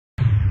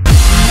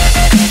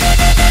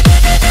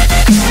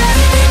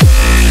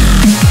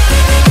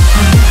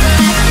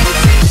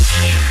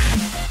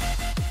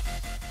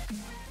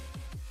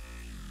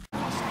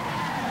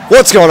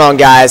What's going on,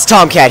 guys?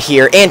 Tomcat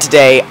here, and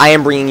today I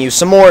am bringing you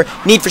some more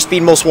Need for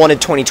Speed Most Wanted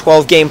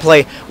 2012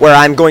 gameplay, where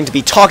I'm going to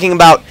be talking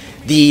about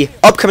the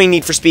upcoming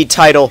Need for Speed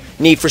title,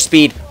 Need for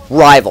Speed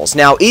Rivals.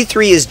 Now,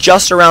 E3 is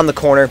just around the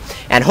corner,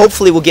 and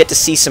hopefully we'll get to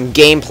see some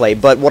gameplay,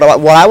 but what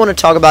I want to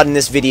talk about in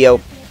this video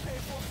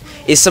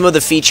is some of the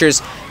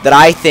features that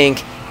I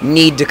think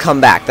need to come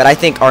back, that I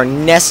think are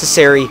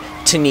necessary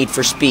to Need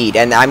for Speed,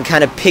 and I'm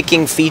kind of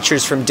picking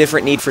features from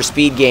different Need for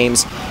Speed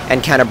games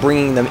and kind of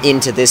bringing them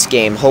into this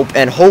game,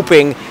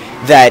 hoping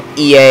that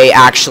EA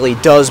actually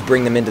does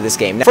bring them into this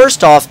game. Now,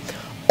 first off,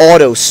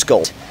 Auto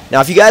Sculpt. Now,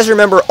 if you guys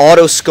remember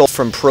Auto Sculpt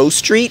from Pro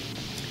Street,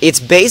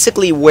 it's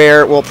basically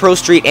where, well, Pro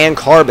Street and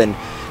Carbon,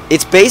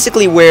 it's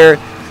basically where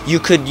you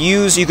could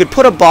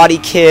put a body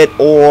kit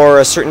or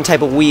a certain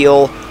type of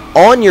wheel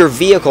on your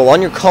vehicle, on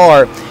your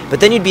car, but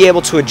then you'd be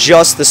able to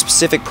adjust the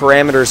specific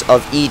parameters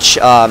of each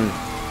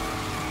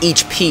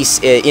piece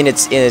in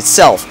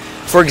itself.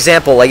 For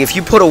example, like if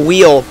you put a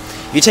wheel,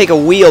 if you take a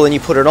wheel and you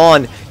put it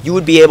on, you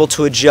would be able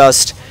to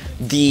adjust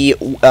the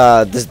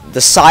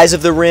size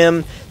of the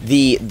rim,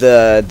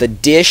 the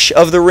dish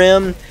of the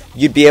rim.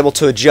 You'd be able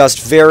to adjust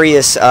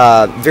various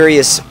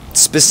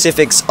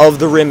specifics of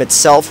the rim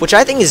itself, which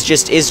I think is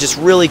just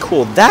really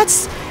cool.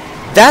 That's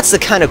the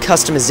kind of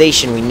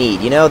customization we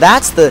need. You know,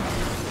 that's the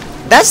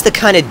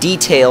kind of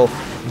detail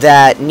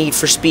that Need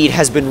for Speed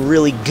has been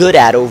really good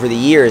at over the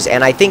years,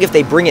 and I think if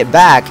they bring it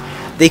back,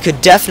 they could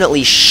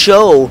definitely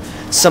show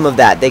some of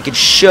that. They could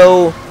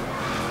show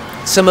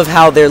some of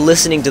how they're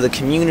listening to the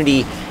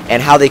community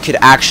and how they could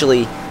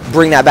actually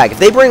bring that back. If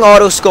they bring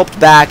Auto Sculpt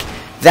back,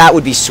 that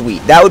would be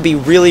sweet. That would be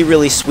really,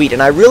 really sweet,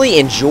 and I really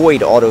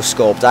enjoyed Auto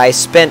Sculpt. I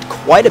spent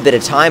quite a bit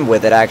of time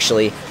with it,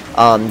 actually,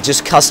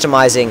 just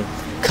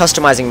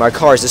customizing my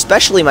cars,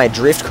 especially my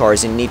drift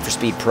cars in Need for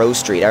Speed Pro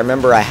Street. I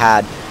remember I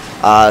had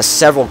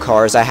several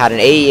cars. I had an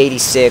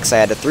A86, I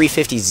had a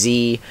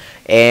 350Z,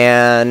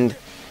 and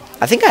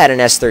I think I had an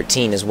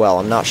S13 as well.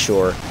 I'm not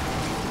sure.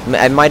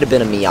 It might have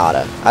been a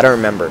Miata. I don't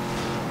remember.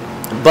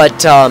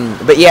 But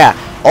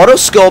yeah, Auto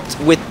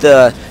Sculpt with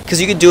the, because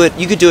you could do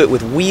it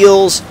with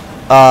wheels,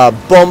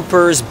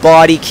 bumpers,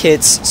 body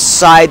kits,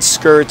 side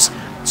skirts,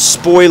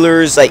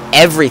 spoilers, like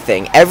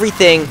everything.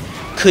 Everything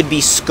could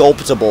be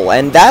sculptable,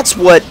 and that's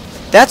one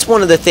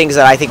of the things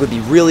that I think would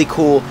be really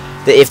cool,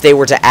 that if they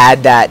were to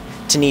add that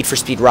to Need for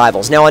Speed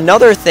Rivals. Now,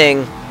 another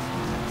thing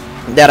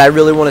that I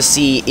really want to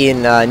see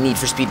in Need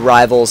for Speed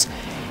Rivals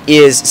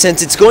is,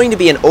 since it's going to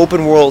be an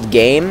open world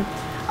game,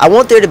 I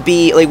want there to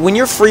be, like, when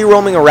you're free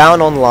roaming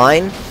around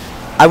online,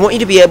 I want you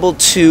to be able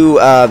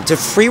to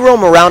free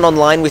roam around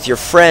online with your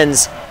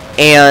friends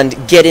and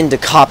get into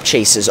cop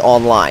chases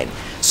online.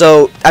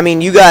 So, I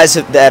mean, you guys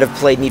that have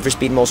played Need for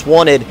Speed Most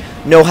Wanted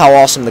know how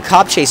awesome the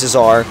cop chases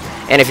are,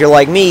 and if you're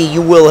like me,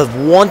 you would have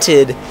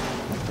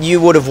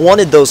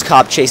wanted those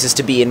cop chases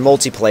to be in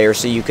multiplayer,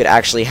 so you could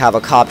actually have a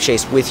cop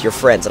chase with your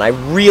friends, and I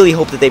really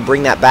hope that they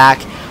bring that back.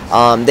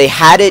 They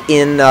had it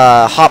in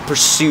Hot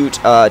Pursuit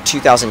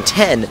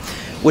 2010,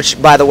 which,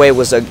 by the way,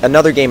 was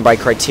another game by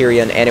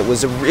Criterion, and it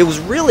was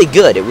really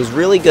good. It was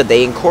really good.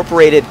 They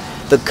incorporated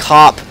the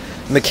cop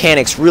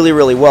mechanics really,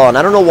 really well, and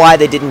I don't know why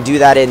they didn't do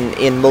that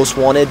in Most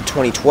Wanted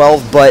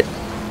 2012, but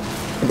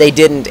they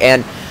didn't,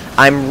 and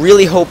I'm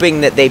really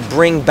hoping that they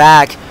bring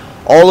back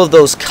all of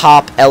those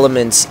cop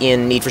elements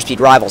in Need for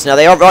Speed Rivals. Now,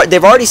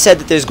 they've already said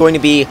that there's going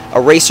to be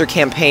a racer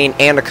campaign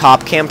and a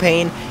cop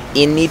campaign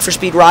in Need for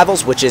Speed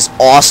Rivals, which is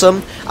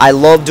awesome. I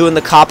love doing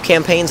the cop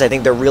campaigns. I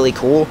think they're really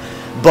cool,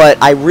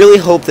 but I really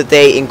hope that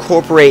they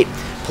incorporate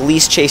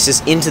police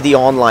chases into the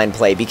online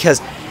play,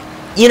 because,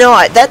 you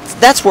know,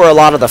 that's where a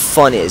lot of the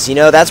fun is. You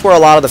know, that's where a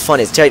lot of the fun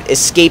is,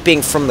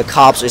 escaping from the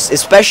cops,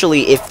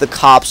 especially if the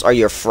cops are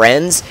your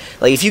friends.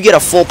 Like, if you get a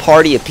full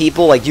party of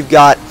people, like you've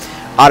got,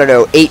 I don't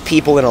know, 8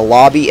 people in a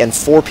lobby and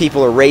 4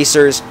 people are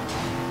racers,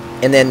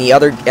 and then the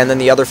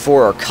other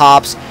 4 are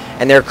cops,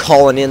 and they're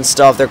calling in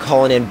stuff. They're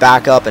calling in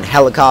backup and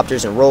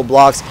helicopters and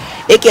roadblocks.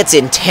 It gets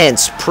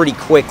intense pretty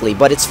quickly,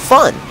 but it's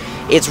fun.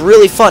 It's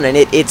really fun, and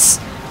it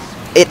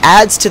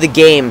adds to the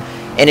game,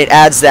 and it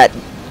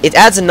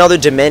adds another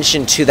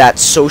dimension to that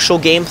social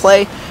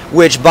gameplay,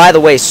 which, by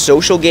the way,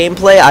 social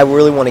gameplay, I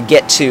really want to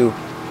get to.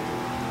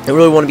 I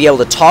really want to be able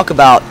to talk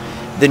about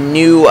the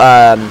new,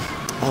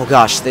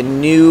 the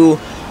new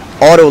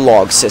auto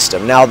log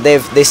system. Now,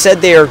 they said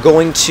they are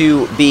going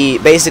to be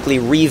basically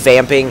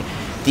revamping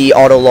the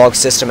auto log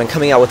system and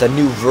coming out with a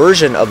new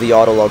version of the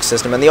auto log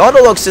system, and the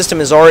auto log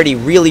system is already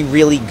really,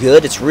 really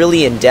good. It's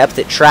really in-depth.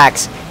 It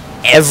tracks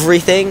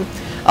everything.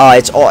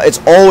 It's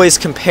always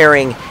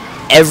comparing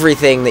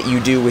everything that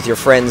you do with your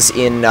friends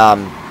in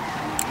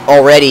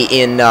already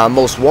in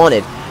Most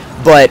Wanted.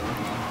 But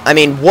I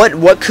mean,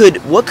 what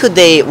could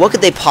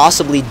they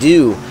possibly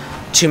do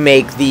to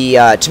make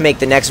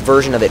the next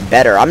version of it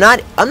better? I'm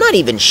not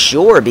even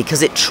sure,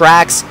 because it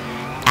tracks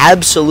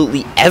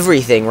absolutely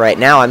everything right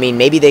now. I mean,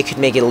 maybe they could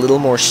make it a little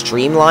more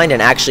streamlined and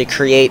actually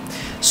create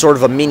sort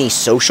of a mini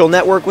social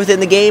network within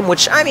the game,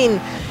 which, I mean,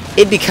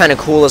 it'd be kind of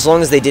cool as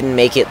long as they didn't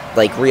make it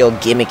like real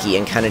gimmicky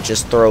and kind of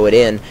just throw it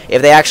in.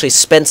 If they actually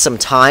spent some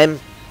time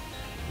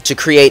to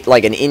create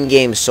like an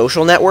in-game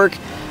social network,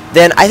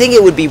 then I think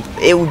it would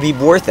be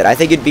worth it. I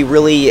think it'd be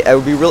really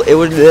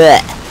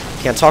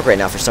bleh, can't talk right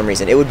now for some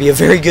reason. It would be a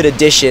very good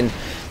addition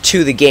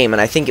to the game,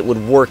 and I think it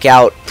would work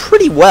out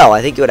pretty well.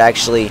 I think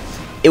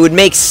it would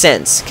make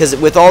sense, because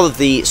with all of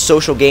the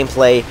social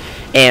gameplay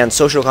and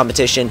social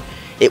competition,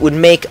 it would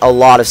make a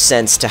lot of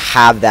sense to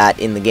have that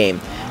in the game.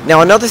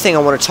 Now, another thing I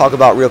want to talk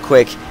about real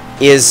quick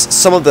is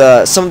some of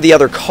the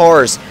other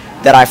cars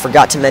that I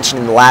forgot to mention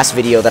in the last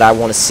video that I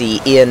want to see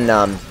in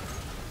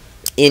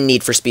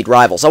Need for Speed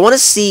Rivals. I want to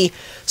see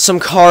some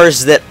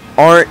cars that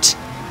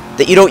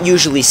you don't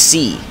usually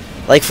see.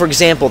 Like, for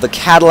example, the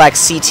Cadillac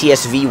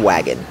CTS-V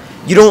wagon.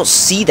 You don't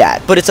see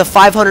that, but it's a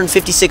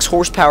 556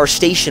 horsepower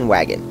station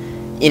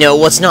wagon. You know,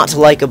 what's not to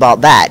like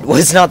about that?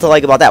 What's not to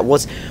like about that?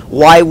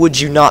 Why would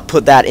you not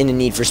put that in a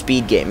Need for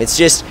Speed game? It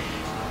just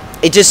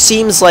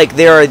seems like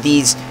there are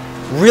these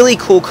really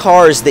cool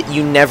cars that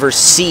you never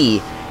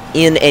see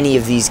in any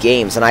of these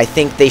games, and I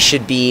think they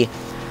should be,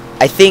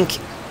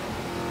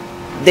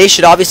 they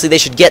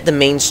should get the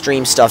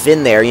mainstream stuff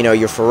in there, you know,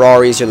 your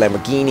Ferraris, your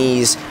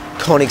Lamborghinis,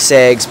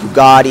 Koenigsegg's,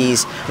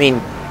 Bugattis. I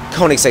mean,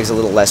 Koenigsegg's a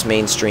little less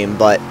mainstream,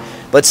 but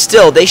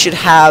still, they should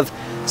have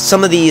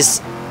some of these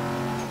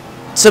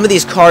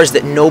cars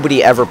that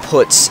nobody ever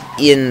puts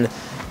in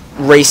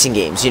racing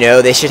games, you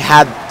know. They should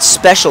have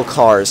special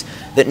cars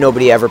that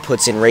nobody ever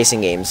puts in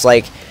racing games.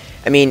 Like,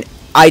 I mean,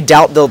 I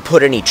doubt they'll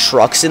put any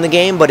trucks in the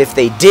game, but if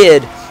they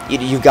did,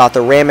 you've got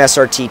the Ram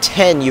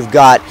SRT-10, you've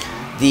got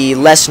the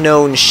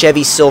less-known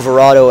Chevy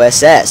Silverado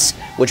SS,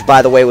 which,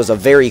 by the way, was a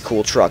very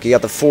cool truck. You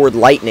got the Ford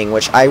Lightning,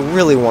 which I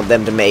really want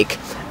them to make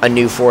a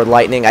new Ford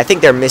Lightning. I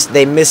think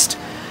they missed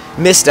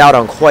out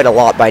on quite a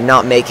lot by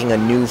not making a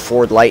new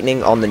Ford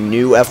Lightning on the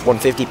new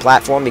F-150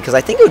 platform, because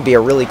I think it would be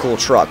a really cool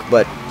truck,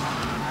 but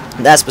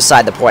that's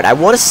beside the point. I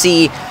want to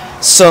see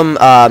some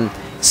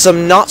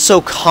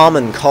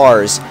not-so-common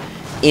cars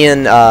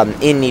in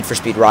Need for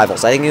Speed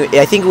Rivals. I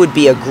think it would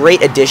be a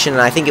great addition,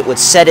 and I think it would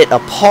set it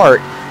apart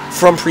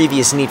from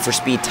previous Need for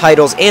Speed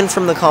titles and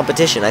from the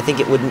competition. I think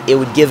it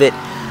would give it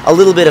a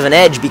little bit of an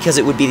edge, because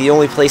it would be the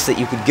only place that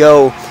you could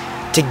go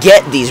to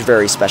get these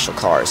very special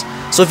cars.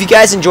 So if you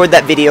guys enjoyed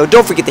that video,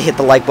 don't forget to hit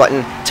the like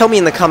button. Tell me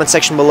in the comment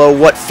section below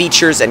what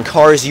features and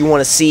cars you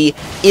want to see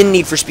in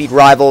Need for Speed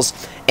Rivals.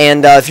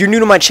 And if you're new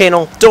to my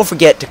channel, don't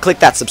forget to click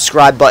that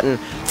subscribe button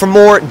for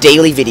more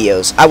daily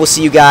videos. I will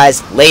see you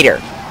guys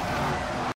later.